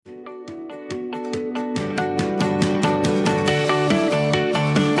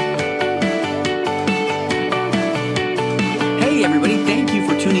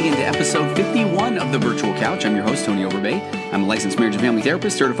The Virtual Couch. I'm your host, Tony Overbay. I'm a licensed marriage and family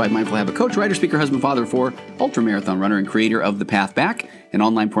therapist, certified mindful habit coach, writer, speaker, husband, father of 4, ultramarathon runner, and creator of The Path Back, an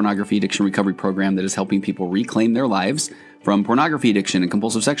online pornography addiction recovery program that is helping people reclaim their lives from pornography addiction and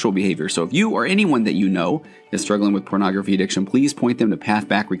compulsive sexual behavior. So if you or anyone that you know is struggling with pornography addiction, please point them to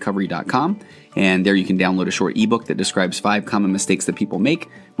pathbackrecovery.com. And there you can download a short ebook that describes 5 common mistakes that people make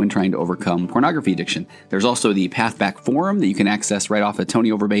when trying to overcome pornography addiction. There's also the Path Back forum that you can access right off at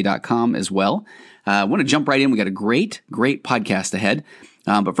tonyoverbay.com as well. I want to jump right in. We got a great podcast ahead.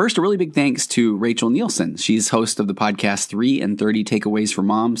 But first, a really big thanks to Rachel Nielsen. She's host of the podcast 3 and 30 Takeaways for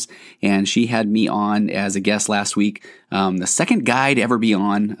Moms, and she had me on as a guest last week. The second guy to ever be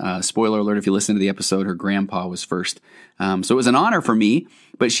on. Spoiler alert, if you listen to the episode, her grandpa was first. So it was an honor for me,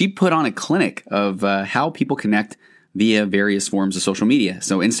 but she put on a clinic of how people connect via various forms of social media.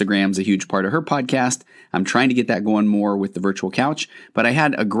 So Instagram's a huge part of her podcast. I'm trying to get that going more with the Virtual Couch, but I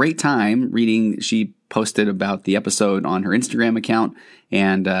had a great time reading. She posted about the episode on her Instagram account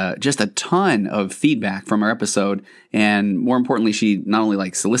and just a ton of feedback from our episode. And more importantly, she not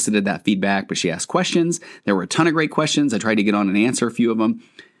only solicited that feedback, but she asked questions. There were a ton of great questions. I tried to get on and answer a few of them.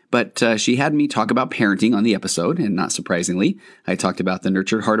 But she had me talk about parenting on the episode, and not surprisingly, I talked about the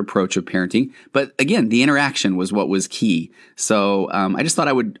nurtured heart approach of parenting. But again, the interaction was what was key. So I just thought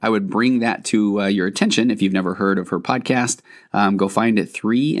I would bring that to your attention. If you've never heard of her podcast, go find it,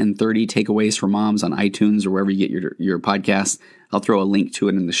 3 and 30 Takeaways for Moms on iTunes or wherever you get your podcasts. I'll throw a link to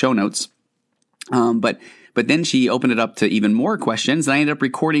it in the show notes. But then she opened it up to even more questions, and I ended up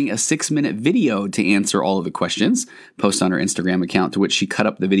recording a 6-minute video to answer all of the questions, post on her Instagram account, to which she cut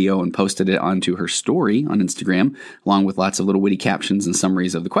up the video and posted it onto her story on Instagram, along with lots of little witty captions and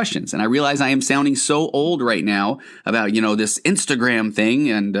summaries of the questions. And I realize I am sounding so old right now about, this Instagram thing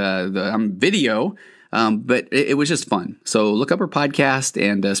and the video. But it was just fun. So look up her podcast,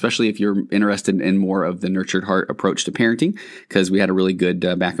 and especially if you're interested in more of the nurtured heart approach to parenting, because we had a really good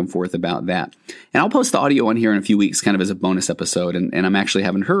back and forth about that. And I'll post the audio on here in a few weeks, kind of as a bonus episode. And I'm actually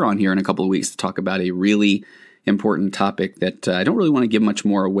having her on here in a couple of weeks to talk about a really important topic that I don't really want to give much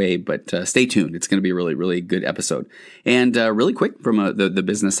more away, but stay tuned. It's going to be a really, really good episode. And really quick, from the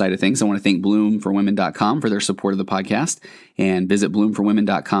business side of things, I want to thank bloomforwomen.com for their support of the podcast, and visit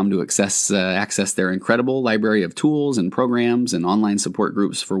bloomforwomen.com to access their incredible library of tools and programs and online support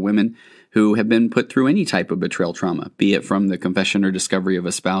groups for women who have been put through any type of betrayal trauma, be it from the confession or discovery of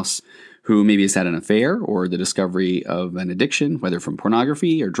a spouse who maybe has had an affair, or the discovery of an addiction, whether from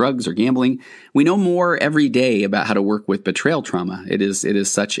pornography or drugs or gambling. We know more every day about how to work with betrayal trauma. It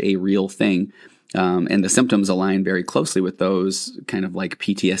is such a real thing. And the symptoms align very closely with those, kind of like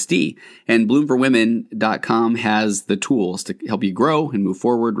PTSD. And bloomforwomen.com has the tools to help you grow and move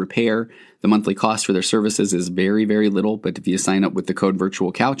forward, repair. The monthly cost for their services is very, very little, but if you sign up with the code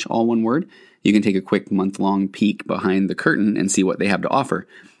Virtual Couch, all one word, you can take a quick month-long peek behind the curtain and see what they have to offer.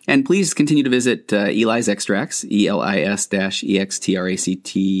 And please continue to visit Eli's Extracts,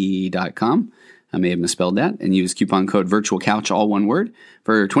 ELIS-EXTRACT.com. I may have misspelled that, and use coupon code Virtual Couch, all one word,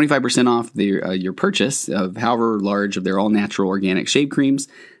 for 25% off your purchase of however large of their all-natural organic shave creams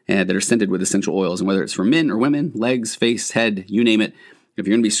that are scented with essential oils. And whether it's for men or women, legs, face, head, you name it, if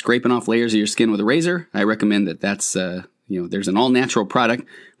you're going to be scraping off layers of your skin with a razor, I recommend that's there's an all-natural product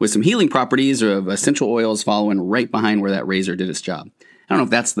with some healing properties of essential oils following right behind where that razor did its job. I don't know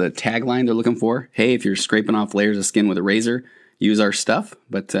if that's the tagline they're looking for. Hey, if you're scraping off layers of skin with a razor, use our stuff.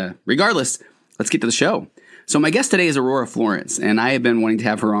 But regardless, let's get to the show. So my guest today is Aurora Florence, and I have been wanting to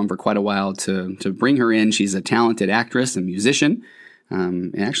have her on for quite a while to bring her in. She's a talented actress and musician,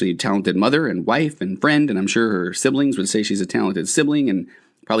 and actually a talented mother and wife and friend, and I'm sure her siblings would say she's a talented sibling and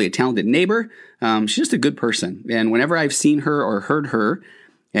probably a talented neighbor. She's just a good person, and whenever I've seen her or heard her,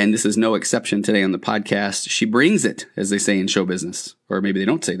 and this is no exception today on the podcast, she brings it, as they say in show business, or maybe they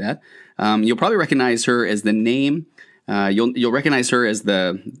don't say that. You'll probably recognize her as the name. You'll recognize her as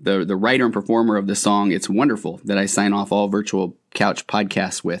the writer and performer of the song "It's Wonderful" that I sign off all Virtual Couch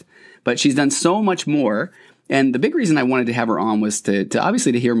podcasts with. But she's done so much more, and the big reason I wanted to have her on was to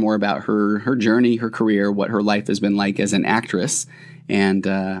obviously to hear more about her journey, her career, what her life has been like as an actress, and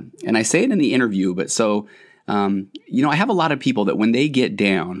I say it in the interview, but so. I have a lot of people that when they get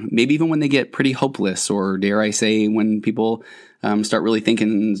down, maybe even when they get pretty hopeless, or dare I say, when people start really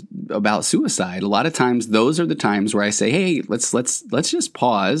thinking about suicide, a lot of times those are the times where I say, hey, let's just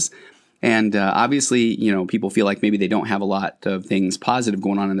pause. And obviously, people feel like maybe they don't have a lot of things positive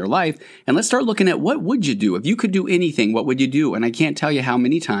going on in their life. And let's start looking at what would you do? If you could do anything, what would you do? And I can't tell you how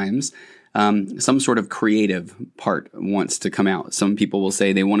many times some sort of creative part wants to come out. Some people will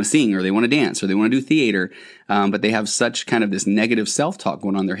say they want to sing or they want to dance or they want to do theater, but they have such kind of this negative self-talk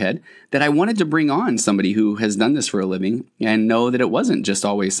going on in their head that I wanted to bring on somebody who has done this for a living and know that it wasn't just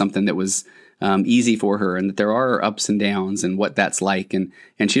always something that was easy for her, and that there are ups and downs and what that's like. And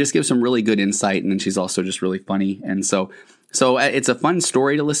she just gives some really good insight, and then she's also just really funny. And so it's a fun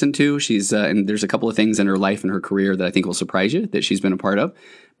story to listen to. She's and there's a couple of things in her life and her career that I think will surprise you that she's been a part of.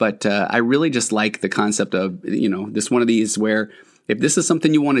 But I really just like the concept of, this one of these where if this is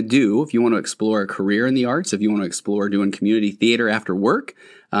something you want to do, if you want to explore a career in the arts, if you want to explore doing community theater after work,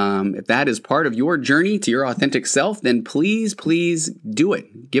 if that is part of your journey to your authentic self, then please do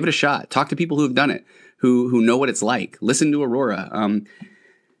it. Give it a shot. Talk to people who have done it, who know what it's like. Listen to Aurora.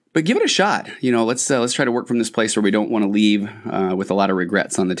 But give it a shot. Let's try to work from this place where we don't want to leave with a lot of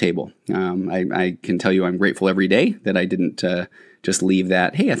regrets on the table. I can tell you I'm grateful every day that I didn't just leave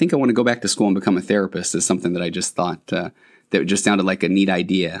that. Hey, I think I want to go back to school and become a therapist is something that I just thought that just sounded like a neat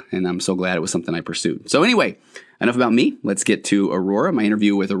idea. And I'm so glad it was something I pursued. So anyway, enough about me. Let's get to Aurora, my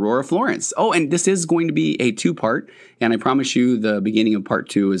interview with Aurora Florence. Oh, and this is going to be a 2-part. And I promise you the beginning of part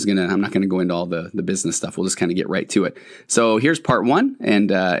 2 is I'm not going to go into all the business stuff. We'll just kind of get right to it. So here's part 1.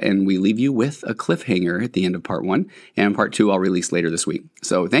 And we leave you with a cliffhanger at the end of part 1. And part 2 I'll release later this week.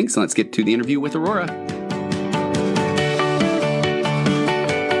 So thanks. And let's get to the interview with Aurora.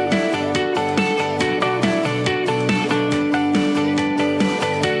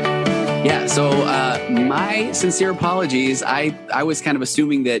 Yeah, so my sincere apologies. I was kind of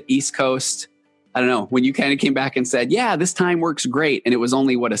assuming that East Coast, I don't know, when you kind of came back and said, yeah, this time works great. And it was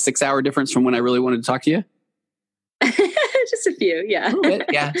only, a 6-hour difference from when I really wanted to talk to you? Just a few, yeah. A little bit,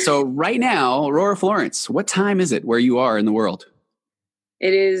 yeah. So right now, Aurora Florence, what time is it where you are in the world?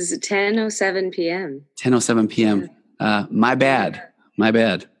 It is 10:07 p.m. 10:07 p.m. Yeah. My bad.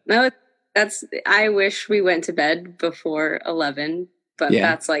 No, I wish we went to bed before 11. But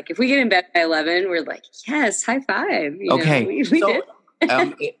that's like, if we get in bed by 11, we're like, yes, high five. Okay. We did.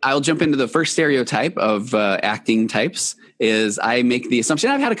 I'll jump into the first stereotype of acting types is I make the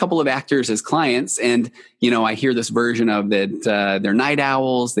assumption. I've had a couple of actors as clients, and, I hear this version of that they're night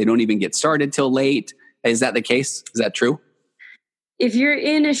owls. They don't even get started till late. Is that the case? Is that true? If you're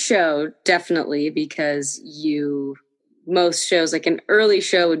in a show, definitely, because most shows, like an early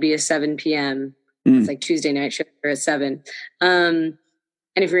show would be a 7 p.m. It's like Tuesday night show or at 7.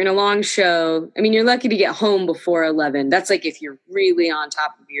 And if you're in a long show, you're lucky to get home before 11. That's like if you're really on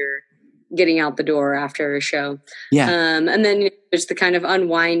top of your getting out the door after a show. Yeah. And then there's the kind of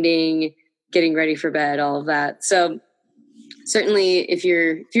unwinding, getting ready for bed, all of that. So certainly if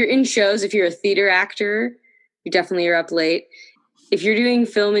you're in shows, if you're a theater actor, you definitely are up late. If you're doing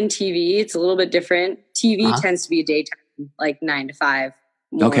film and TV, it's a little bit different. TV tends to be a daytime, like 9 to 5.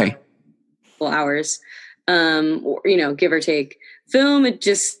 Okay. Hours, or, give or take. Film, it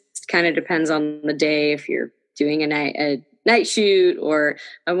just kind of depends on the day. If you're doing a night shoot or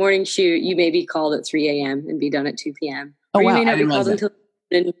a morning shoot, you may be called at 3 a.m. and be done at 2 p.m. Or you may not be called until.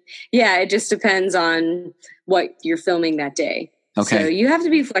 Yeah, it just depends on what you're filming that day. Okay. So you have to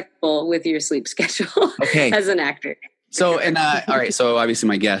be flexible with your sleep schedule as an actor. So, and all right. So obviously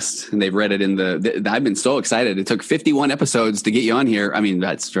my guest, and they've read it in I've been so excited. It took 51 episodes to get you on here.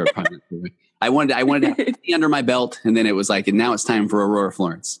 That's probably. I wanted to have 50 under my belt, and then it was like, and now it's time for Aurora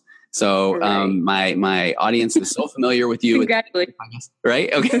Florence. So my audience is so familiar with you. Congratulations.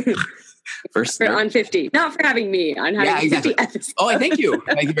 Right? Okay. First on 50, not for having me on having 50 episodes. Oh, thank you.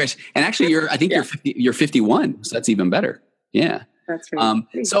 Thank you very much. And actually you're 51, so that's even better. Yeah. That's right.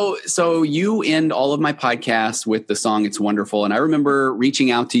 So you end all of my podcasts with the song "It's Wonderful," and I remember reaching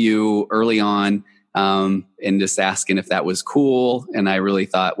out to you early on and just asking if that was cool. And I really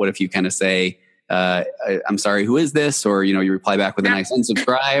thought, what if you kind of say, "I'm sorry, who is this?" Or you reply back with a nice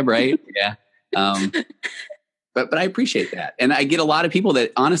unsubscribe, right? Yeah. But I appreciate that. And I get a lot of people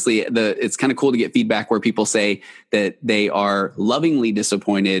that honestly, it's kind of cool to get feedback where people say that they are lovingly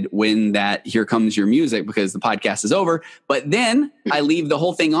disappointed when that "Here Comes Your Music" because the podcast is over. But then I leave the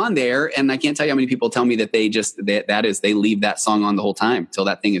whole thing on there, and I can't tell you how many people tell me that they leave that song on the whole time till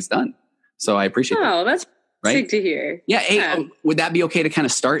that thing is done. So I appreciate that. Oh, that's right to hear. Yeah. Hey, would that be okay to kind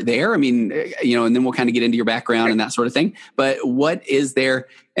of start there? And then we'll kind of get into your background and that sort of thing. But what is there?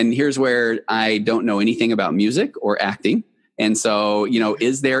 And here's where I don't know anything about music or acting. And so,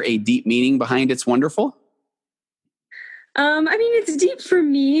 is there a deep meaning behind "It's Wonderful"? It's deep for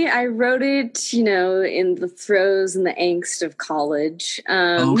me. I wrote it, in the throes and the angst of college.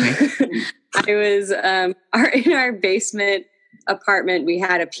 I was in our basement apartment. We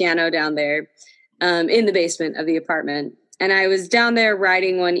had a piano down there in the basement of the apartment. and I was down there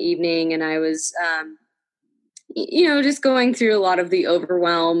writing one evening, and I was, just going through a lot of the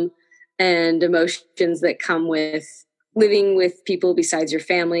overwhelm and emotions that come with living with people besides your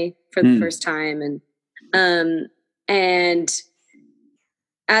family for the first time. And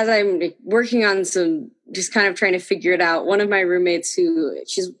as I'm working on just kind of trying to figure it out, one of my roommates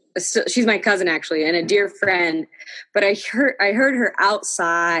she's my cousin actually, and a dear friend, but I heard her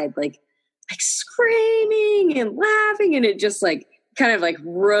outside, like screaming and laughing. And it just like kind of like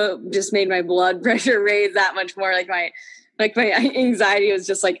just made my blood pressure raise that much more. Like my anxiety was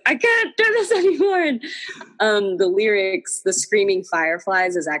just like, I can't do this anymore. And the lyrics, the screaming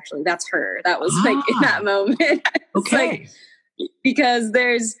fireflies that's her. That was like in that moment. Okay. Like, because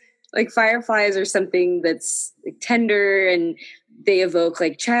there's like fireflies are something that's like tender, and they evoke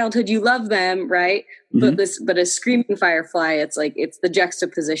like childhood. You love them, right? Mm-hmm. But a screaming firefly, it's the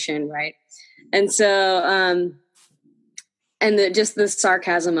juxtaposition, right? And so, and just the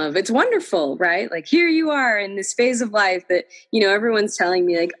sarcasm of it's wonderful, right? Like here you are in this phase of life that, everyone's telling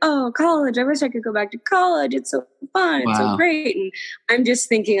me like, oh, college, I wish I could go back to college. It's so fun. It's so great. And I'm just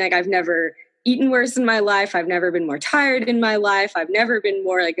thinking like, I've never eaten worse in my life. I've never been more tired in my life. I've never been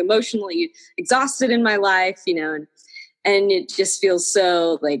more like emotionally exhausted in my life, and it just feels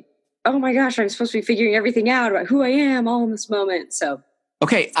so like, oh my gosh, I'm supposed to be figuring everything out about who I am all in this moment. So.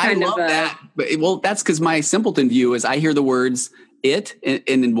 Okay, I love that. Well, that's because my simpleton view is I hear the words "it"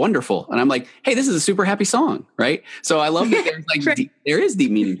 and "wonderful," and I'm like, "Hey, this is a super happy song," right? So I love that there's like right. there is deep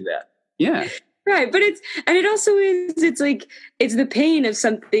meaning to that. Yeah, right. But it also is. It's like it's the pain of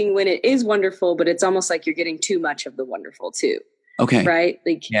something when it is wonderful, but it's almost like you're getting too much of the wonderful too. Okay, right?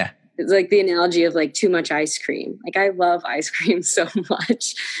 Like yeah. It's like the analogy of like too much ice cream. Like I love ice cream so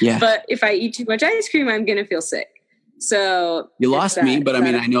much, but if I eat too much ice cream, I'm gonna feel sick. So you lost me, but I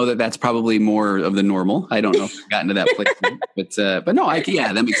mean, I know that that's probably more of the normal. I don't know if I've gotten to that place yet, but no,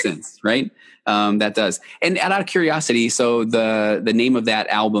 that makes sense. Right. That does. And out of curiosity, so the name of that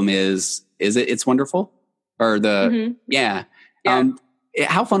album is It's Wonderful, or yeah.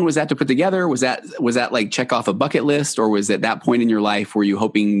 How fun was that to put together? Was that like check off a bucket list, or was it that point in your life were you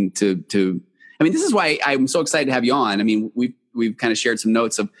hoping to, I mean, this is why I'm so excited to have you on. I mean, we've kind of shared some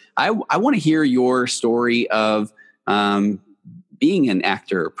notes of, I want to hear your story of, being an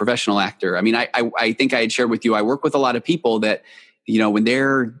actor, professional actor. I mean, I think I had shared with you, I work with a lot of people that, when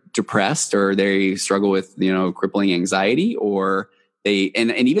they're depressed or they struggle with, crippling anxiety, or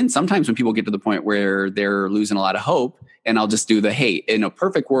and even sometimes when people get to the point where they're losing a lot of hope, and I'll just do hey, in a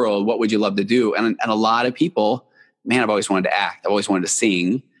perfect world, what would you love to do? And a lot of people, man, I've always wanted to act. I've always wanted to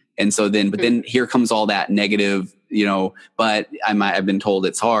sing. And so then here comes all that negative, but I've been told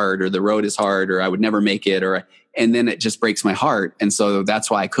it's hard, or the road is hard, or I would never make it, and then it just breaks my heart. And so that's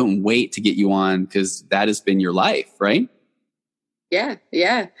why I couldn't wait to get you on, because that has been your life, right? Yeah.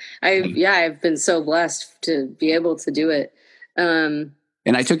 Yeah. I've been so blessed to be able to do it.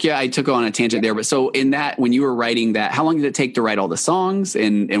 And I took on a tangent there, but so in that, when you were writing that, how long did it take to write all the songs,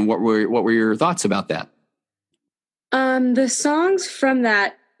 and what were your thoughts about that? The songs from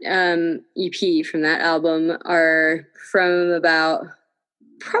that EP, from that album, are from about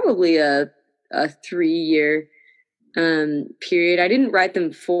probably a 3-year period. I didn't write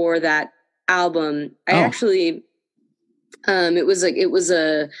them for that album. I actually, it was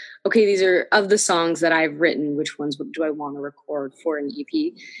okay, these are of the songs that I've written, which ones do I want to record for an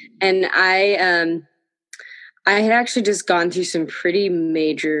EP? And I had actually just gone through some pretty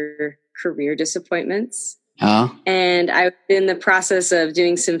major career disappointments. And I was in the process of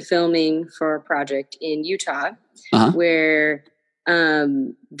doing some filming for a project in Utah, where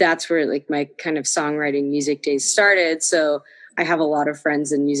that's where like my kind of songwriting music days started. So I have a lot of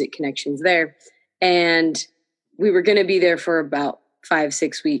friends and music connections there. And we were going to be there for about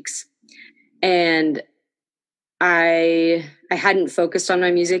 5-6 weeks. And I hadn't focused on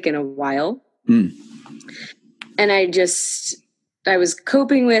my music in a while. And I was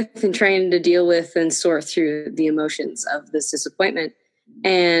coping with and trying to deal with and sort through the emotions of this disappointment.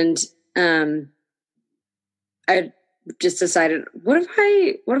 And I just decided, what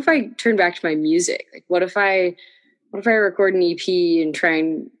if I turn back to my music? Like, what if I record an EP and try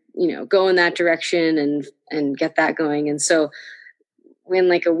and, go in that direction and get that going? And so in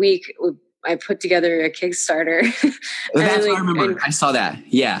like a week, I put together a Kickstarter. That's what I remember. I saw that.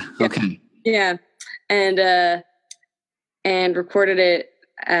 Yeah. Okay. Yeah. And recorded it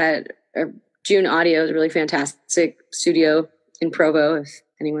at June Audio. It was a really fantastic studio in Provo. If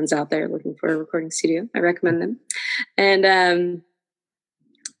anyone's out there looking for a recording studio, I recommend them.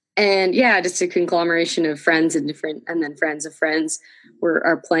 And yeah, just a conglomeration of friends and then friends of friends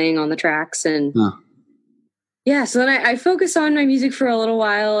are playing on the tracks. And yeah, so then I focused on my music for a little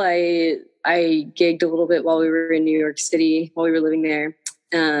while. I gigged a little bit while we were in New York City, while we were living there.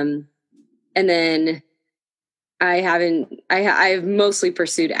 And then I've mostly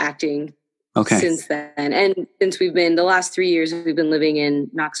pursued acting since then. And since the last 3 years, we've been living in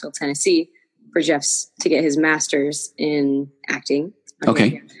Knoxville, Tennessee for Jeff's to get his master's in acting.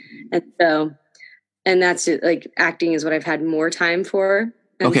 Okay. And that's it, like acting is what I've had more time for.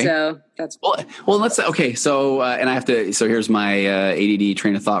 And so that's well, let's okay. So, and I have to, so here's my ADD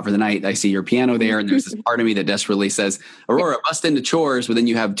train of thought for the night. I see your piano there, and there's this part of me that desperately says, Aurora, bust into chores, but then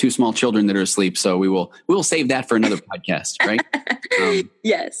you have 2 small children that are asleep. So we will save that for another podcast, right?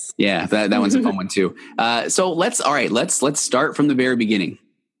 Yes. Yeah. That one's a fun one too. So let's start from the very beginning.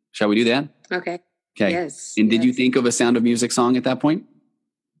 Shall we do that? Okay. Yes. And did you think of a Sound of Music song at that point?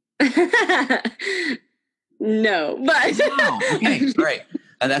 No, but okay. All right.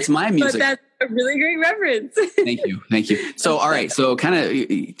 That's my music. But that's a really great reference. Thank you. So, all right. So kind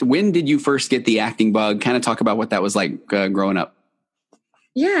of, when did you first get the acting bug? Kind of talk about what that was like growing up.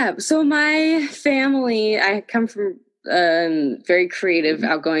 Yeah. So my family, I come from very creative,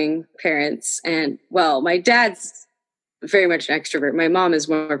 outgoing parents. And well, my dad's very much an extrovert. My mom is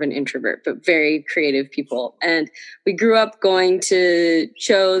more of an introvert, but very creative people. And we grew up going to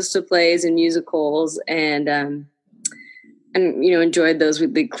shows, to plays and musicals, and enjoyed those.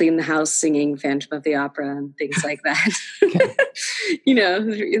 We'd clean the house singing Phantom of the Opera and things like that.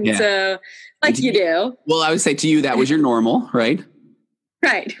 So like you do. Well, I would say to you, that was your normal, right?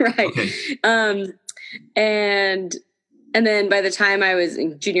 Right. Okay. And then by the time I was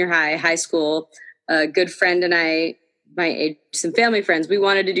in junior high school, a good friend and I, my age, some family friends, we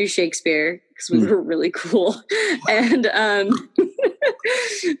wanted to do Shakespeare because we were really cool. And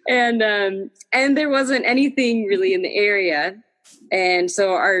and there wasn't anything really in the area. And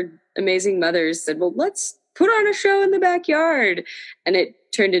so our amazing mothers said, well, let's put on a show in the backyard. And it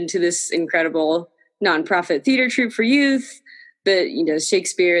turned into this incredible nonprofit theater troupe for youth that,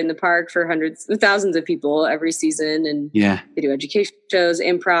 Shakespeare in the park for hundreds of thousands of people every season. And they do education shows,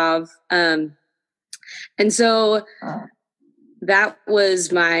 improv. And so that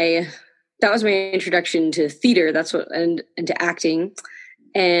was my introduction to theater. And to acting.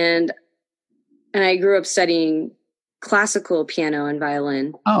 And I grew up studying classical piano and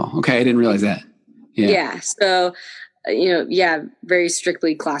violin. Oh, okay. I didn't realize that. Yeah. So, very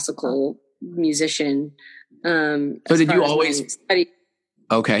strictly classical musician. So did you always study?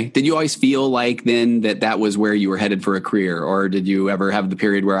 Okay. Did you always feel like then that was where you were headed for a career, or did you ever have the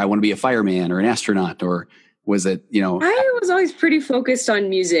period where I want to be a fireman or an astronaut, or was it, I was always pretty focused on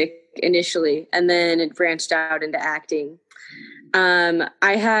music initially, and then it branched out into acting.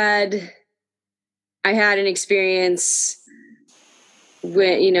 I had an experience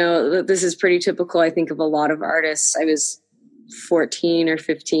when, this is pretty typical, I think, of a lot of artists. I was 14 or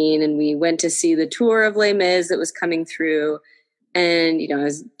 15, and we went to see the tour of Les Mis that was coming through. And, I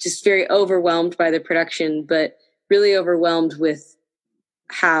was just very overwhelmed by the production, but really overwhelmed with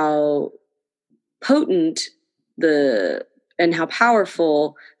how potent and how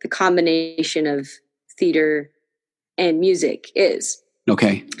powerful the combination of theater and music is.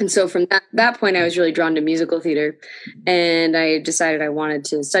 Okay. And so from that point, I was really drawn to musical theater, and I decided I wanted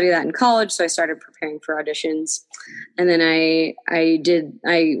to study that in college. So I started preparing for auditions, and then I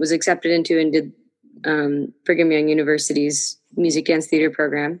was accepted into and did Brigham Young University's music dance theater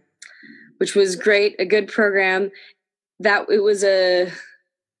program, which was great. A good program. That it was an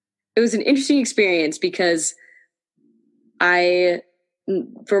interesting experience because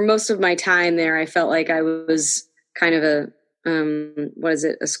for most of my time there, I felt like I was kind of a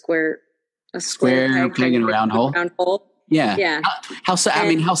square peg in a round hole. Yeah. How so? I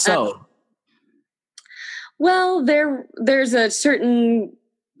mean, how so? Well, there's a certain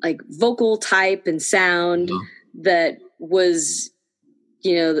vocal type and sound that was,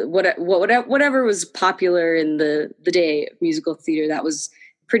 whatever was popular in the day of musical theater, that was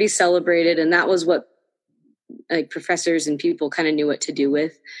pretty celebrated. And that was what professors and people kind of knew what to do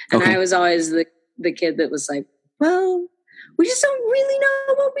with. And I was always the kid that was like, well, we just don't really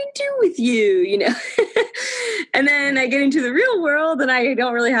know what we do with you, And then I get into the real world and I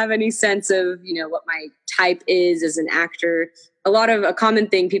don't really have any sense of, what my type is as an actor. A common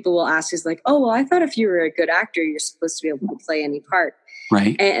thing people will ask is like, oh, well, I thought if you were a good actor, you're supposed to be able to play any part.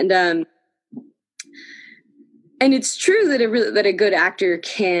 Right. And it's true that a good actor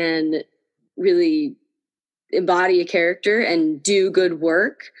can really embody a character and do good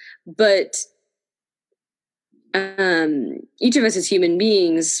work, but each of us as human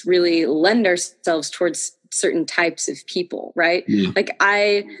beings really lend ourselves towards certain types of people, right? Yeah. Like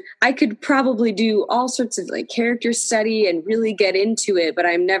I could probably do all sorts of like character study and really get into it, but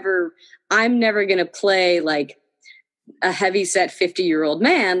I'm never going to play like a heavyset 50-year-old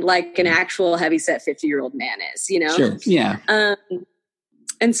man like an actual heavyset 50-year-old man is, you know? Sure. Yeah.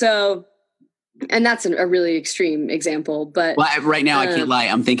 And that's a really extreme example, but right now I can't lie.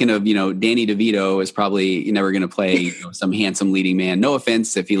 I'm thinking of, Danny DeVito is probably never going to play some handsome leading man. No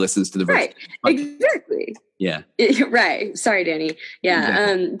offense if he listens to the verse. Right. Exactly. Yeah. Right. Sorry, Danny.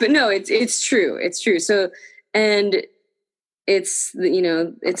 Yeah. Exactly. But no, it's true. It's true. So, and it's,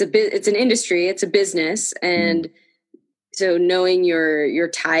 it's an industry, it's a business. And so knowing your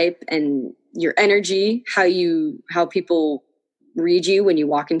type and your energy, how people read you when you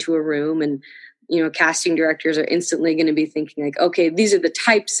walk into a room, and, casting directors are instantly going to be thinking like, okay, these are the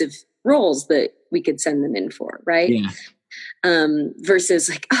types of roles that we could send them in for. Right. Yeah. Versus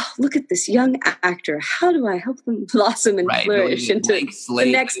like, oh, look at this young actor. How do I help them blossom and flourish into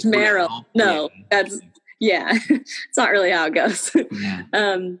the next Meryl? No, it's not really how it goes. Yeah.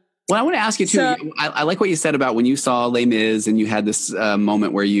 Well, I want to ask you too. So, I like what you said about when you saw Les Mis and you had this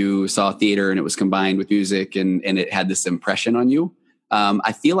moment where you saw theater and it was combined with music and it had this impression on you.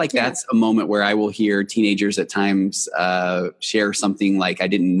 I feel like that's a moment where I will hear teenagers at times share something like, I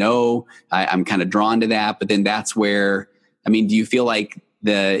didn't know, I'm kind of drawn to that. But then that's where, do you feel like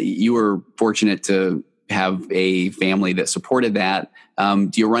you were fortunate to have a family that supported that? Do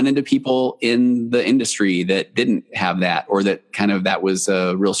you run into people in the industry that didn't have that, or that was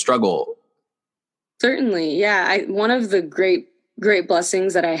a real struggle? Certainly. Yeah. One of the great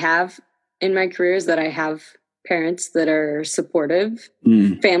blessings that I have in my career is that I have parents that are supportive,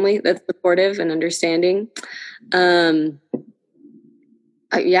 family that's supportive and understanding. I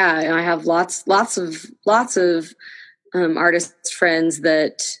have lots of artist friends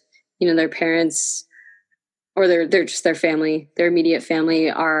that, their parents or they're just their family, their immediate family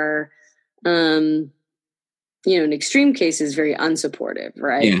are, in extreme cases, very unsupportive.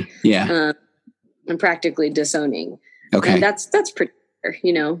 Right. Yeah. And practically disowning. Okay. And that's pretty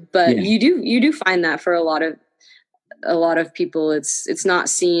rare, but you do find that for a lot of people, it's not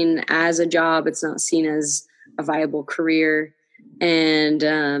seen as a job. It's not seen as a viable career. And,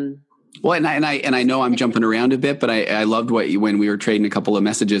 well, and I know I'm jumping around a bit, but I loved when we were trading a couple of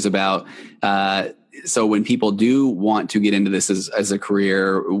messages about, so when people do want to get into this as a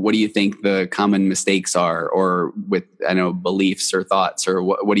career, what do you think the common mistakes are, or with, beliefs or thoughts, or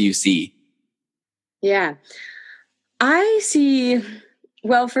what do you see? Yeah, I see.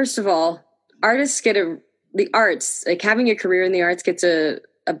 Well, first of all, artists the arts, like having a career in the arts gets a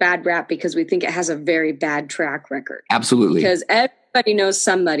bad rap because we think it has a very bad track record. Absolutely. Because everybody knows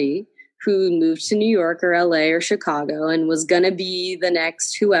somebody who moved to New York or LA or Chicago and was going to be the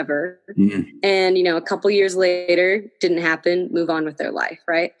next whoever. Mm-hmm. And, a couple years later, didn't happen, move on with their life.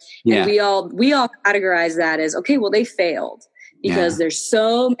 Right. Yeah. And we all categorize that as, okay, well, they failed because there's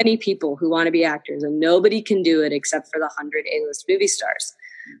so many people who want to be actors and nobody can do it except for the 100 A-list movie stars.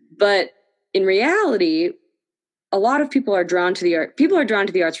 But in reality, a lot of people are drawn to the art. People are drawn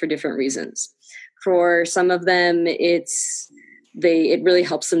to the arts for different reasons. For some of them, it really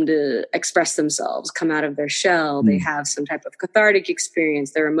helps them to express themselves, come out of their shell. They have some type of cathartic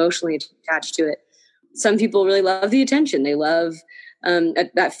experience. They're emotionally attached to it. Some people really love the attention. They love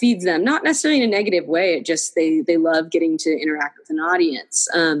that feeds them, not necessarily in a negative way. It just they love getting to interact with an audience.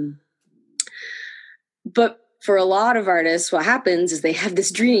 But for a lot of artists, what happens is they have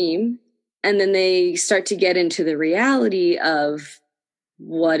this dream, and then they start to get into the reality of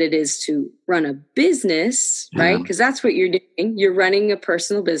what it is to run a business, right? Because that's what you're doing. You're running a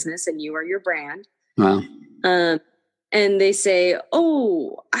personal business and you are your brand. Wow. And they say,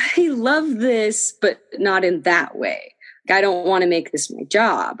 oh, I love this, but not in that way. I don't want to make this my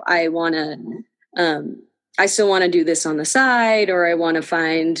job. I still want to do this on the side, or I want to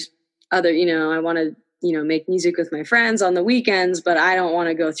find other, I want to, make music with my friends on the weekends, but I don't want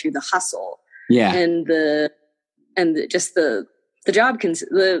to go through the hustle. Yeah. And the job,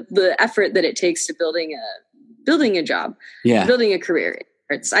 the effort that it takes to building a job, building a career.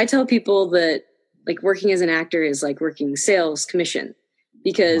 I tell people that like working as an actor is like working sales commission,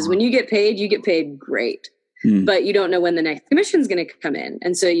 because when you get paid great, but you don't know when the next commission is going to come in.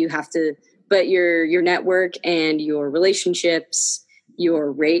 And so you have to, but your network and your relationships,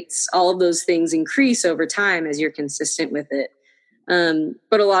 your rates, all of those things increase over time as you're consistent with it.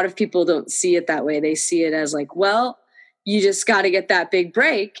 But a lot of people don't see it that way. They see it as like, well, you just got to get that big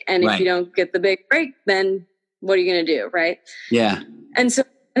break. And if you don't get the big break, then what are you going to do? Right. Yeah. And so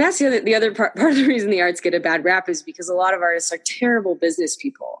that's the other part of the reason the arts get a bad rap is because a lot of artists are terrible business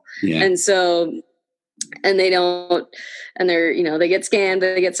people. Yeah. And so and they don't, and they're, they get scammed,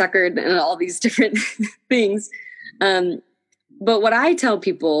 they get suckered, and all these different things. But what I tell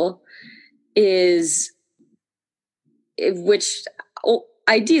people is,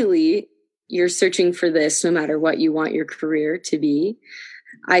 ideally you're searching for this no matter what you want your career to be,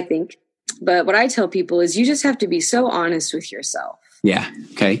 I think. But what I tell people is you just have to be so honest with yourself. Yeah.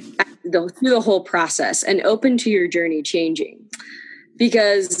 Okay. Through the whole process and open to your journey changing.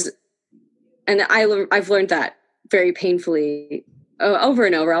 Because, and I've learned that very painfully over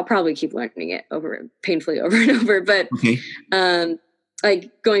and over. I'll probably keep learning it painfully over and over. But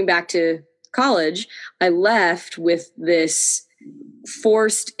like going back to college, I left with this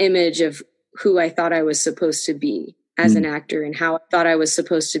forced image of who I thought I was supposed to be as an actor and how I thought I was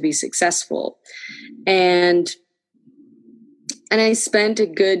supposed to be successful. And I spent a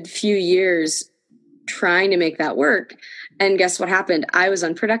good few years trying to make that work. And guess what happened? I was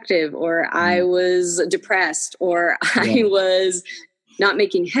unproductive, or I was depressed, or I was not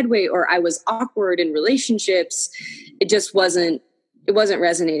making headway, or I was awkward in relationships. It wasn't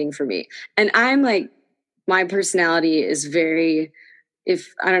resonating for me. And I'm like, my personality is very,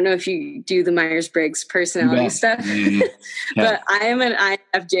 I don't know if you do the Myers-Briggs personality stuff, but I am an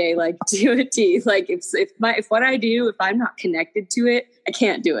INFJ, like to a T. Like if what I do, if I'm not connected to it, I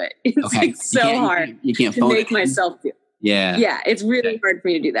can't do it. It's like so hard you can't to make myself do. Yeah. It's really hard for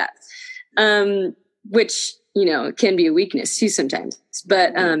me to do that. Which, can be a weakness too sometimes,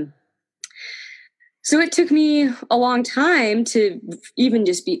 but, so it took me a long time to even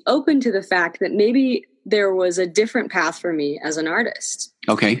just be open to the fact that maybe there was a different path for me as an artist.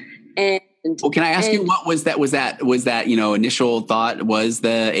 Okay. And can I ask you, what was that? Was that, initial thought was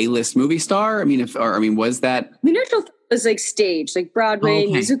the A-list movie star? Was that? The initial thought was like stage, like Broadway,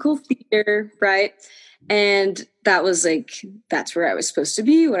 musical theater, right? And that was like, that's where I was supposed to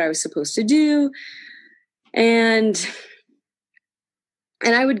be, what I was supposed to do. And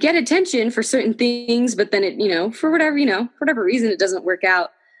I would get attention for certain things, but then it, for whatever reason, it doesn't work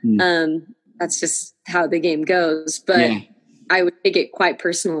out. That's just how the game goes. But I would take it quite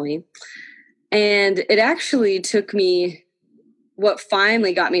personally. And it actually took me, what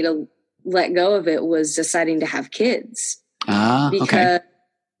finally got me to let go of it was deciding to have kids. Because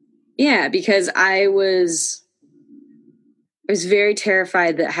I was very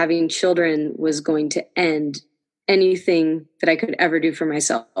terrified that having children was going to end anything that I could ever do for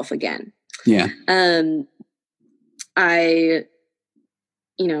myself again. Yeah.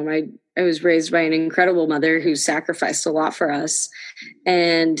 I was raised by an incredible mother who sacrificed a lot for us.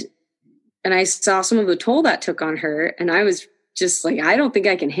 And I saw some of the toll that took on her. And I was just like, I don't think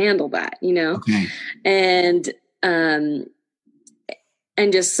I can handle that, Okay.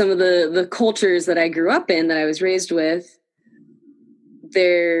 And just some of the cultures that I grew up in, that I was raised with,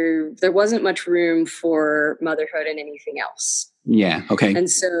 there wasn't much room for motherhood and anything else. Yeah. Okay. And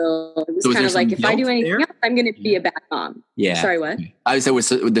so it was kind of like, if I do anything else, I'm going to be a bad mom. Yeah. Sorry, what? I would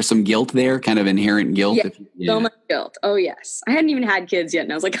say there's some guilt there, kind of inherent guilt. So much guilt. Oh yes. I hadn't even had kids yet.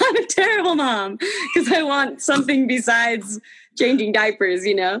 And I was like, I'm a terrible mom because I want something besides changing diapers,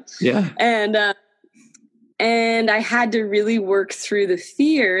 Yeah. And I had to really work through the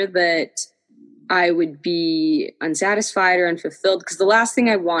fear that I would be unsatisfied or unfulfilled, because the last thing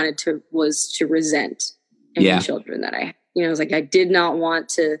I wanted was to resent any children that I had. I was like, I did not want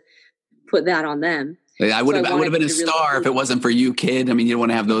to put that on them. I would have been a star if it wasn't for you, kid. I mean, you don't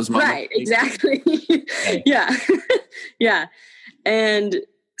want to have those moments. Right. Exactly. Yeah. Yeah. And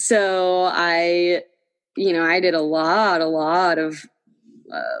so I did a lot of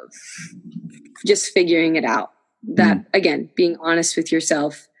just figuring it out. That again, being honest with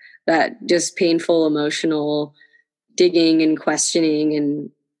yourself, that just painful, emotional digging and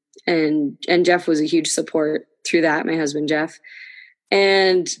questioning, and Jeff was a huge support through that, my husband, Jeff.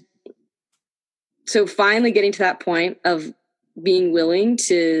 And so finally getting to that point of being willing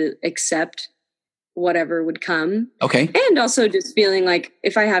to accept whatever would come. Okay. And also just feeling like,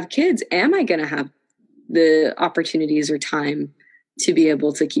 if I have kids, am I going to have the opportunities or time to be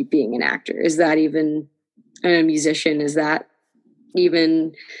able to keep being an actor? Is that even a musician? Is that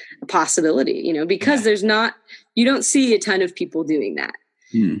even a possibility? Because you don't see a ton of people doing that.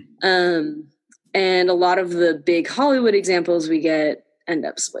 And a lot of the big Hollywood examples we get end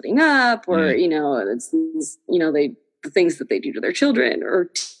up splitting up, or, it's, the things that they do to their children or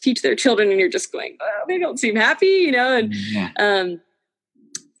teach their children. And you're just going, oh, they don't seem happy,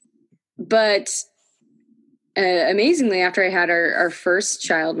 but amazingly, after I had our first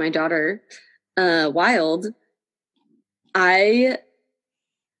child, my daughter, Wild, I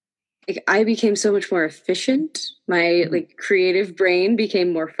like I became so much more efficient. My like creative brain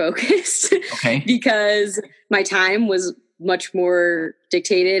became more focused because my time was much more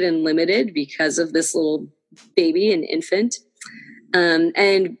dictated and limited because of this little baby and infant.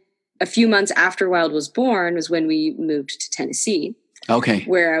 And a few months after Wild was born was when we moved to Tennessee. Okay.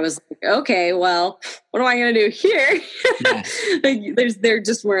 Where I was like, okay, well, what am I going to do here? Yeah. Like, there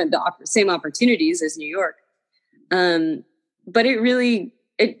just weren't the same opportunities as New York. But it really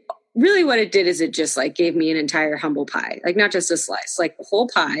what it did is it just like gave me an entire humble pie, like not just a slice, like the whole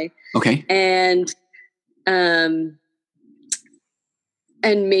pie. Okay. And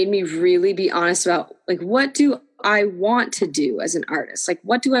made me really be honest about like, what do I want to do as an artist? Like,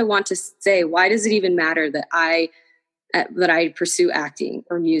 what do I want to say? Why does it even matter that I pursue acting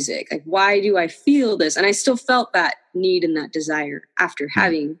or music? Like, why do I feel this? And I still felt that need and that desire after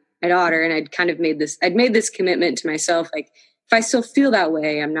having my daughter. And I'd kind of made this commitment to myself. Like, if I still feel that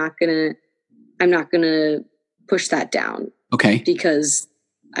way, I'm not gonna push that down. Okay. Because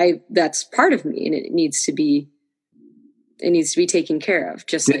that's part of me and it needs to be taken care of.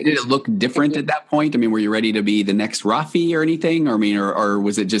 Just did it look different at that point? I mean, were you ready to be the next Rafi or anything? Or I mean, or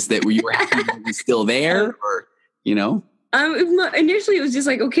was it just that you were happy to be still there or? You know, initially it was just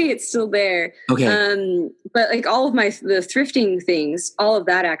like, okay, it's still there. Okay. But like all of the thrifting things, all of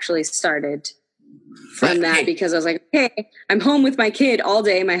that actually started from that because I was like, okay, I'm home with my kid all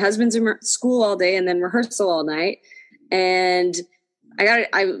day. My husband's in school all day and then rehearsal all night. And I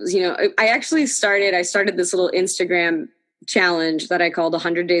started this little Instagram challenge that I called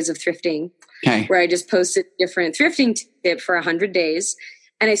 100 Days of Thrifting, where I just posted different thrifting tip for 100 days.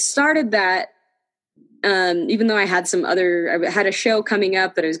 And I started that even though I had I had a show coming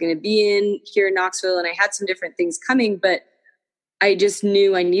up that I was going to be in here in Knoxville and I had some different things coming, but I just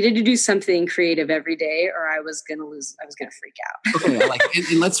knew I needed to do something creative every day or I was going to freak out. Okay.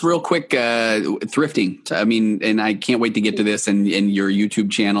 And let's real quick, thrifting. I mean, and I can't wait to get to this and your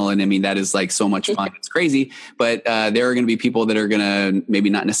YouTube channel. And I mean, that is like so much fun. It's crazy, but there are going to be people that are going to maybe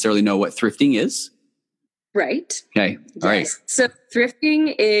not necessarily know what thrifting is. Right. Okay. All right. So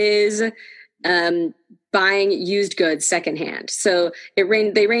thrifting is, buying used goods secondhand. So they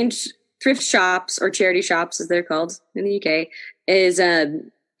range thrift shops or charity shops as they're called in the UK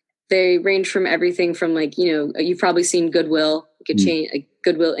they range from everything from like, you've probably seen Goodwill, like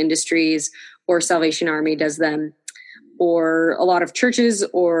Goodwill Industries or Salvation Army does them, or a lot of churches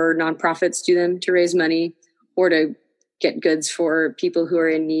or nonprofits do them to raise money or to get goods for people who are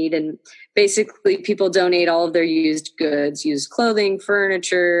in need. And basically people donate all of their used goods, used clothing,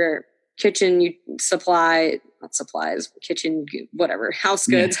 furniture, kitchen kitchen, whatever, house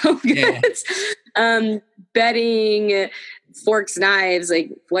goods, home goods, bedding, forks, knives,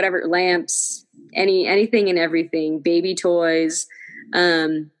 like whatever, lamps, anything and everything, baby toys.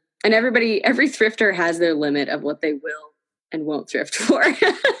 And every thrifter has their limit of what they will and won't thrift for.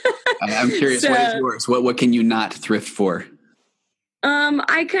 I'm curious, what is yours? What can you not thrift for?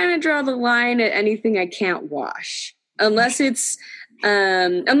 I kind of draw the line at anything I can't wash, unless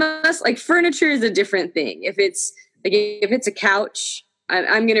like furniture is a different thing. If it's a couch,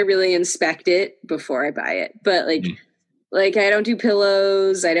 I'm going to really inspect it before I buy it. But like I don't do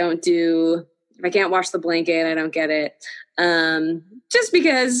pillows. If I can't wash the blanket, I don't get it. Just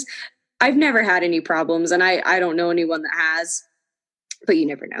because I've never had any problems and I don't know anyone that has, but you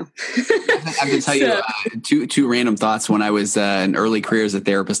never know. I can tell you two random thoughts. When I was an early career as a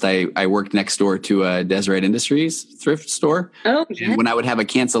therapist, I worked next door to a Deseret Industries thrift store. Oh, yeah. And when I would have a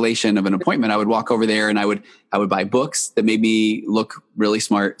cancellation of an appointment, I would walk over there and I would buy books that made me look really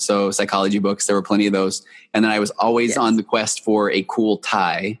smart. So psychology books, there were plenty of those. And then I was always on the quest for a cool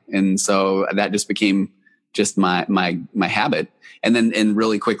tie. And so that just became just my habit. And then, and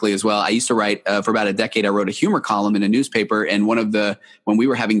really quickly as well, I used to write for about a decade. I wrote a humor column in a newspaper, and when we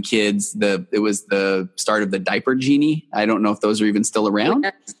were having kids, it was the start of the diaper genie. I don't know if those are even still around.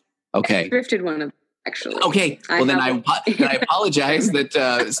 Yes. Okay, I thrifted one of them, actually. Okay, well then I apologize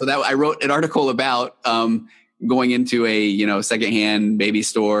that. So that I wrote an article about going into a secondhand baby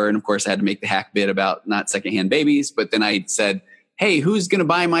store, and of course I had to make the hack bit about not secondhand babies. But then I said, "Hey, who's going to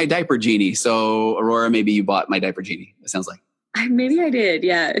buy my diaper genie?" So Aurora, maybe you bought my diaper genie. It sounds like. Maybe I did.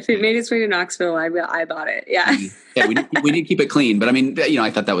 Yeah. If it made its way to Knoxville, I bought it. Yeah. Yeah. We did keep it clean, but I mean,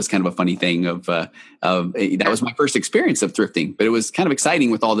 I thought that was kind of a funny thing that was my first experience of thrifting, but it was kind of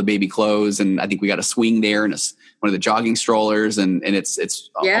exciting with all the baby clothes. And I think we got a swing there and one of the jogging strollers and it's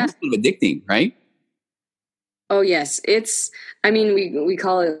almost kind of addicting, right? Oh yes. We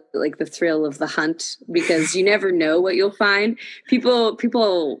call it like the thrill of the hunt, because you never know what you'll find.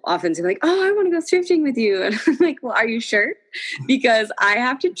 People often say like, "Oh, I want to go thrifting with you." And I'm like, "Well, are you sure?" Because I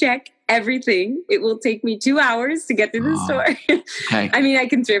have to check everything. It will take me 2 hours to get through the store. Okay. I mean, I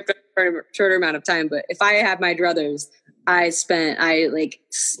can thrift for a shorter amount of time, but if I had my druthers, I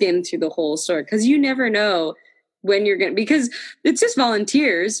skimmed through the whole store, because you never know when you're going to, because it's just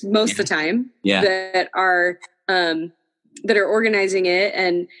volunteers most of the time that are organizing it,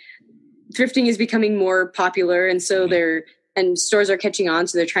 and thrifting is becoming more popular. And so stores are catching on.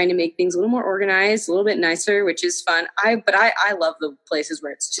 So they're trying to make things a little more organized, a little bit nicer, which is fun. I love the places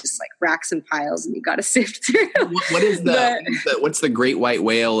where it's just like racks and piles and you got to sift through. What's the great white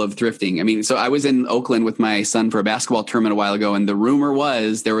whale of thrifting? I mean, so I was in Oakland with my son for a basketball tournament a while ago, and the rumor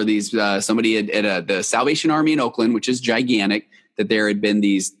was there were these, somebody at the Salvation Army in Oakland, which is gigantic, that there had been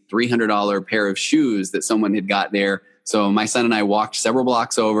these $300 pair of shoes that someone had got there. So my son and I walked several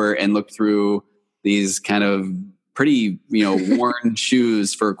blocks over and looked through these kind of pretty, worn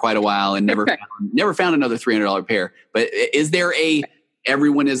shoes for quite a while, and never found another $300 pair. But is there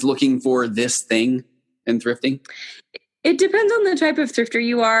everyone is looking for this thing in thrifting? It depends on the type of thrifter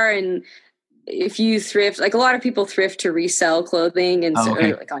you are. And if you thrift, like a lot of people thrift to resell clothing, and or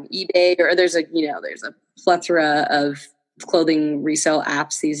like on eBay, or there's a plethora of clothing resale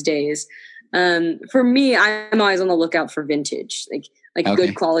apps these days. For me, I'm always on the lookout for vintage, like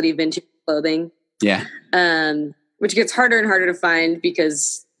good quality vintage clothing. Yeah. Which gets harder and harder to find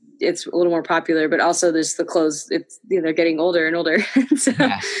because it's a little more popular, but also there's the clothes, they're getting older and older. So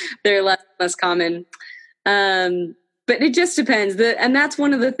they're less common. But it just depends. And that's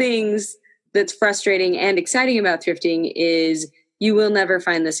one of the things that's frustrating and exciting about thrifting is you will never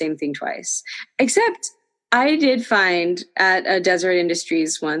find the same thing twice. Except I did find at a Deseret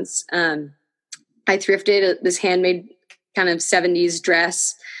Industries once, I thrifted this handmade kind of 70s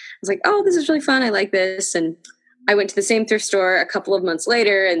dress. I was like, oh, this is really fun. I like this. And I went to the same thrift store a couple of months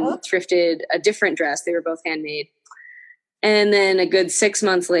later and thrifted a different dress. They were both handmade. And then a good 6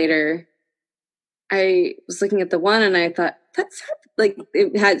 months later, I was looking at the one and I thought, that's like,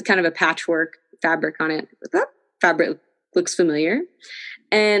 it had kind of a patchwork fabric on it. That fabric looks familiar.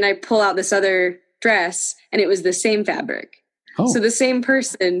 And I pull out this other dress and it was the same fabric. Oh. So the same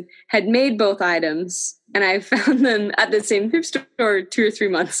person had made both items, and I found them at the same thrift store 2 or 3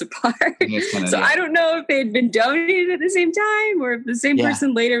 months apart. So I don't know if they had been donated at the same time, or if the same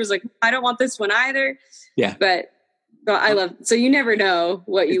person later was like, I don't want this one either. Yeah. But so you never know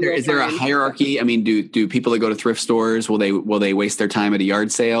what you will find. Is there a hierarchy? I mean, do people that go to thrift stores, will they waste their time at a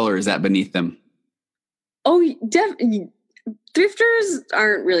yard sale, or is that beneath them? Oh, definitely. Thrifters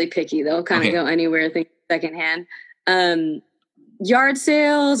aren't really picky. They'll kind of go anywhere, think secondhand. Yard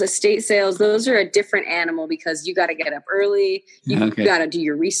sales, estate sales, those are a different animal because you got to get up early. You got to do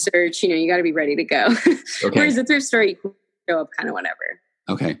your research. You got to be ready to go. Whereas the thrift store, you can show up kind of whenever.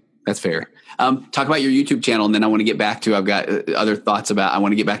 Okay. That's fair. Talk about your YouTube channel, and then I want to get back to, I've got other thoughts about, I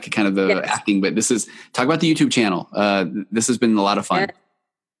want to get back to kind of the acting, but talk about the YouTube channel. This has been a lot of fun.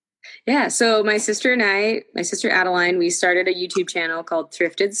 Yeah. So my sister Adeline, we started a YouTube channel called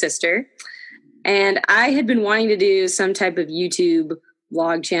Thrifted Sister. And I had been wanting to do some type of YouTube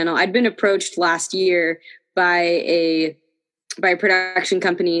vlog channel. I'd been approached last year by a production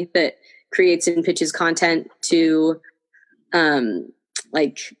company that creates and pitches content to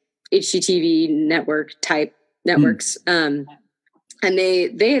like HGTV network type networks. And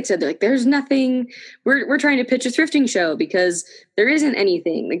they had said, like, there's nothing, we're trying to pitch a thrifting show because there isn't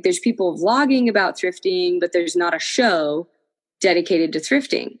anything. Like, there's people vlogging about thrifting, but there's not a show dedicated to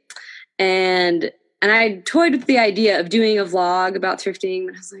thrifting. And I toyed with the idea of doing a vlog about thrifting,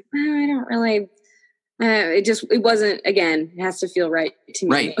 but I was like, I don't really, it wasn't, again, it has to feel right to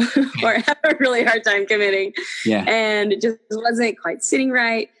me. Right. Or I have a really hard time committing. Yeah. And it just wasn't quite sitting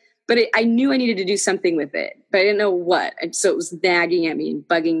right. But I knew I needed to do something with it, but I didn't know what. So it was nagging at me and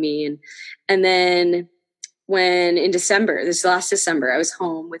bugging me. And then when in December, this last December, I was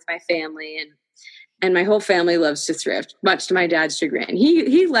home with my family and my whole family loves to thrift, much to my dad's chagrin.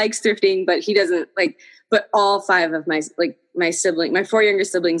 He likes thrifting, but he doesn't but all 5 of my siblings, my 4 younger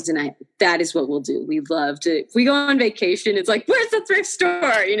siblings and I, that is what we'll do. We love to, if we go on vacation, it's like, where's the thrift store?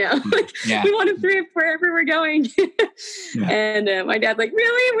 We want to thrift wherever we're going. And my dad's like,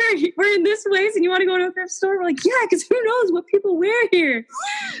 really? We're in this place and you want to go to a thrift store? We're like, yeah, because who knows what people wear here.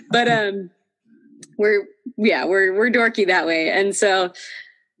 But we're dorky that way. And so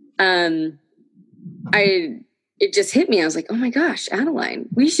it just hit me. I was like, oh my gosh, Adeline,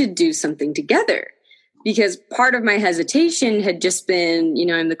 we should do something together. Because part of my hesitation had just been,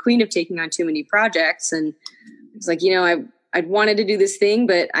 I'm the queen of taking on too many projects. And was like, I wanted to do this thing,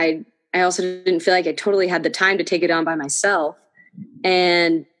 but I also didn't feel like I totally had the time to take it on by myself.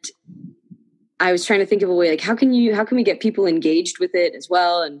 And I was trying to think of a way, like, how can we get people engaged with it as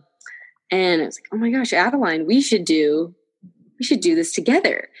well? And I was like, oh my gosh, Adeline, we should do this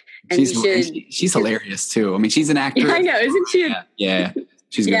together. And she's hilarious too. I mean, she's an actor. Yeah, I know, isn't she? Yeah.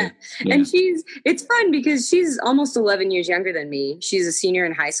 She's good. Yeah. And it's fun because she's almost 11 years younger than me. She's a senior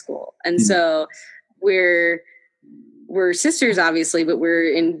in high school. And so we're sisters, obviously, but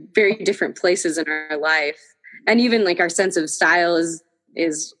we're in very different places in our life. And even like our sense of style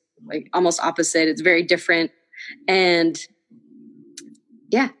is like almost opposite. It's very different. And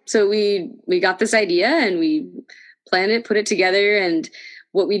yeah, so we got this idea and we planned it, put it together. And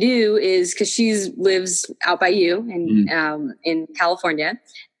what we do is, because she lives out by you in California,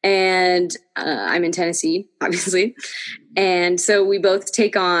 and I'm in Tennessee, obviously. And so we both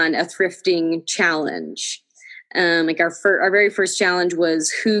take on a thrifting challenge. Like our very first challenge was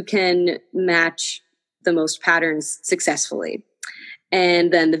who can match the most patterns successfully.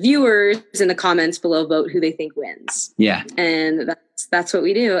 And then the viewers in the comments below vote who they think wins. Yeah. And that's what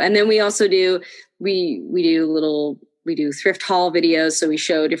we do. And then we also do thrift haul videos. So we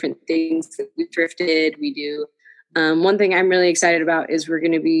show different things that we thrifted. We do, one thing I'm really excited about is we're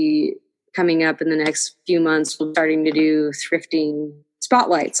going to be coming up in the next few months. We're starting to do thrifting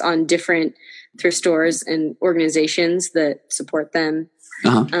spotlights on different thrift stores and organizations that support them.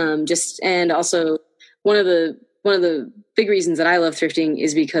 And also one of the big reasons that I love thrifting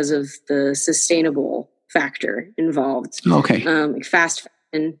is because of the sustainable factor involved. Okay. Like fast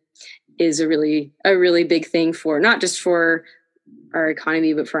fashion is a really big thing for not just for our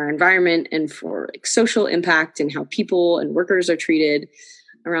economy, but for our environment and for like social impact and how people and workers are treated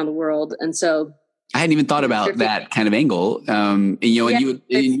around the world. And so I hadn't even thought about that kind of angle. And you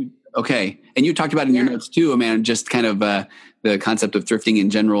talked about it in your notes too, man, just kind of the concept of thrifting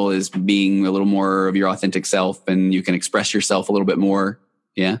in general is being a little more of your authentic self and you can express yourself a little bit more.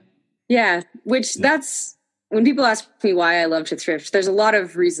 Yeah. Yeah. That's when people ask me why I love to thrift, there's a lot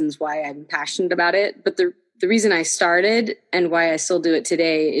of reasons why I'm passionate about it. But the reason I started and why I still do it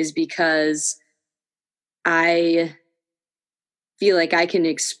today is because I feel like I can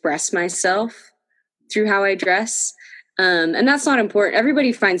express myself through how I dress. And that's not important.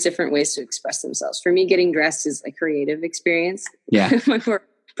 Everybody finds different ways to express themselves. For me, getting dressed is a creative experience. Yeah. My poor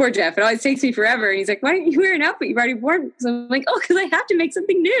Jeff. It always takes me forever. And he's like, why don't you wear an outfit you've already worn? So I'm like, because I have to make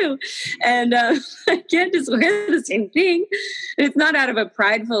something new. And I can't just wear the same thing. And it's not out of a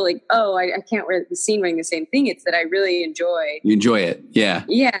prideful, like, I can't wear the scene wearing the same thing. It's that I really enjoy. You enjoy it. Yeah.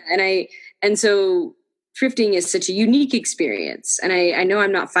 Yeah. And so thrifting is such a unique experience. And I know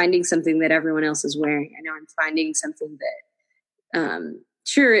I'm not finding something that everyone else is wearing. I know I'm finding something that,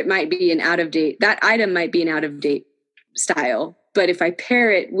 sure, it might be that item might be an out of date style. But if I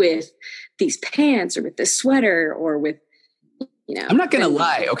pair it with these pants or with this sweater or with, I'm not going to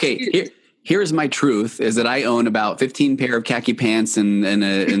lie. Okay. Here's my truth is that I own about 15 pair of khaki pants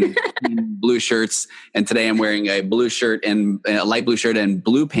and blue shirts. And today I'm wearing a blue shirt and a light blue shirt and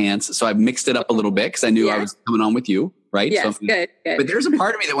blue pants. So I've mixed it up a little bit because I knew I was coming on with you. Right. Yes, so, good. But there's a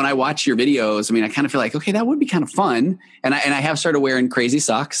part of me that when I watch your videos, I mean, I kind of feel like, okay, that would be kind of fun. And I have started wearing crazy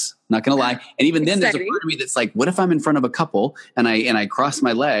socks, not going to lie. And even then there's a part of me that's like, what if I'm in front of a couple and I cross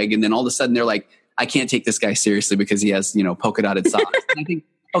my leg and then all of a sudden they're like, I can't take this guy seriously because he has, polka dotted socks. And I think,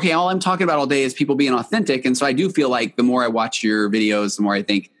 okay, all I'm talking about all day is people being authentic. And so I do feel like the more I watch your videos, the more I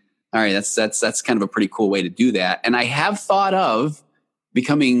think, all right, that's kind of a pretty cool way to do that. And I have thought of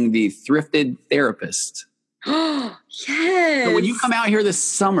becoming the thrifted therapist. Oh, yes. So when you come out here this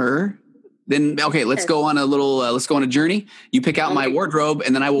summer, then, okay, let's go on a journey. You pick out my wardrobe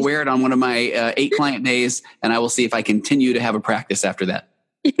and then I will wear it on one of my 8 client days and I will see if I continue to have a practice after that.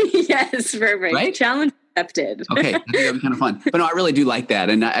 Yes, perfect. Right? Challenge accepted. Okay, I think that'd be kind of fun. But no, I really do like that,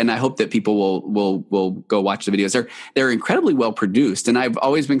 and I hope that people will go watch the videos. They're incredibly well produced, and I've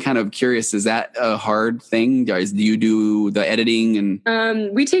always been kind of curious. Is that a hard thing? Do you do the editing?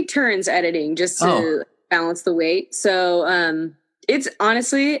 And we take turns editing just to balance the weight. So it's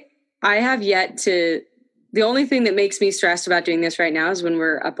honestly, I have yet to. The only thing that makes me stressed about doing this right now is when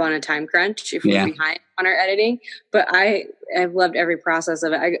we're up on a time crunch, if we're behind on our editing. But I've loved every process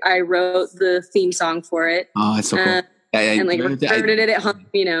of it. I wrote the theme song for it. Oh, that's so cool. And recorded it at home,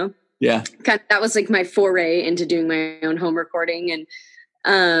 Yeah. That was like my foray into doing my own home recording.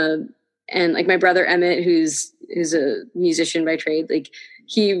 And like my brother Emmett, who's a musician by trade, like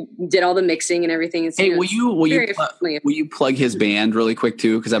he did all the mixing and everything. It's, will you plug his band really quick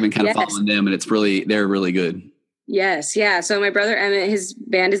too? Because I've been kind of following them, and they're really good. Yes, yeah. So my brother Emmett, his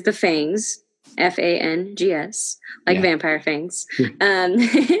band is The Fangs, Fangs, like vampire fangs.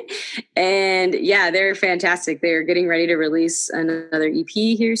 And yeah, they're fantastic. They're getting ready to release another EP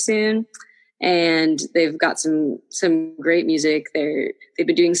here soon. And they've got some great music. They've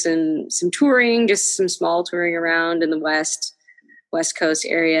been doing some touring, just some small touring around in the West Coast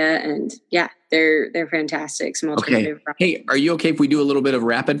area. And yeah, they're fantastic. Some alternative rock. Hey, are you okay if we do a little bit of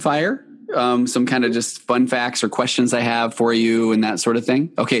rapid fire? Some kind of just fun facts or questions I have for you and that sort of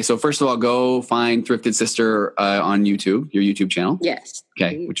thing. Okay, so first of all, go find Thrifted Sister on YouTube, your YouTube channel. Yes.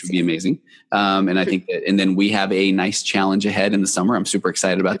 Okay, which would be amazing. And I think and then we have a nice challenge ahead in the summer. I'm super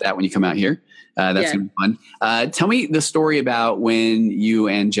excited about that when you come out here. That's going to be fun. Tell me the story about when you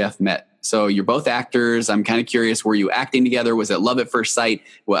and Jeff met. So you're both actors. I'm kind of curious, were you acting together? Was it love at first sight?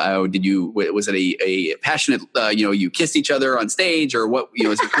 Was it a passionate, you kissed each other on stage, or what,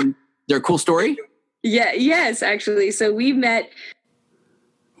 is there a cool story? Yeah. Yes, actually. So we met.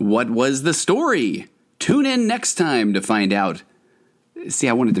 What was the story? Tune in next time to find out. See,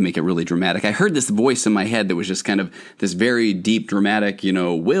 I wanted to make it really dramatic. I heard this voice in my head that was just kind of this very deep, dramatic,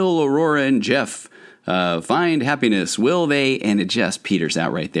 will Aurora and Jeff find happiness? Will they? And it just peters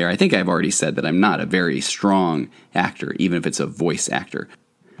out right there. I think I've already said that I'm not a very strong actor, even if it's a voice actor.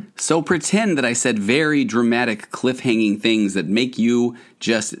 So pretend that I said very dramatic, cliffhanging things that make you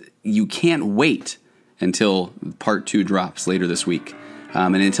can't wait until part 2 drops later this week.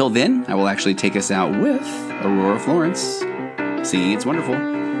 And until then, I will actually take us out with Aurora Florence singing It's Wonderful.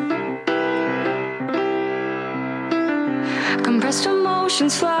 Compressed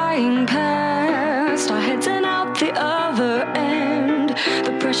emotions flying past, our heads and out the other end.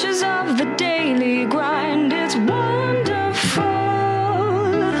 The pressures of the daily grind, it's wonderful.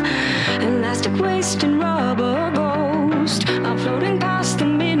 Elastic waist and rubber ghost are floating past the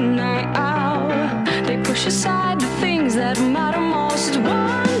midnight hour. They push aside the things that matter most. It's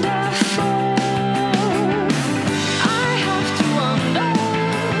wonderful.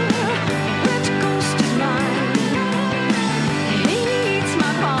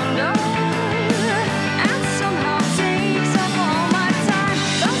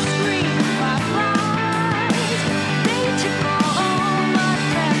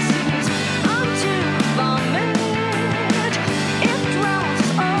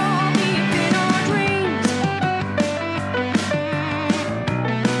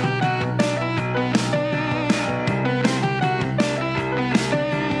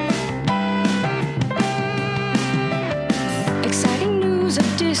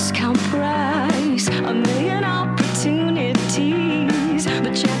 Discount price, a million opportunities.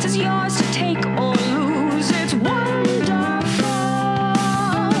 The chance is yours to take or lose. It's wonderful.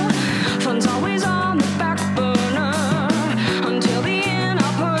 Fun's always on the back burner until the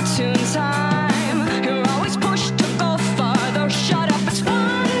inopportune time. You're always pushed to go farther. Shut up, it's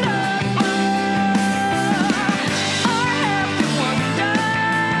wonderful. I have to wonder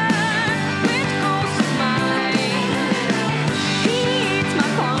which goes to mine. He's my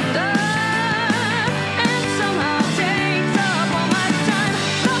ponder and somehow takes up all my time.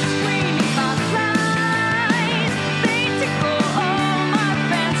 The screaming fireflies, they tickle all my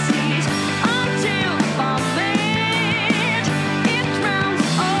fancies until the vomit, it drowns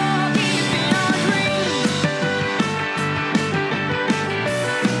all deep in our dreams.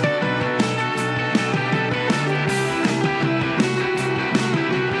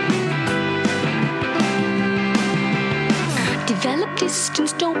 Develop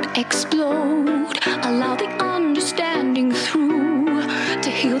distance, don't explode. Allow the understanding through to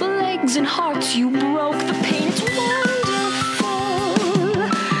heal the legs and hearts you broke.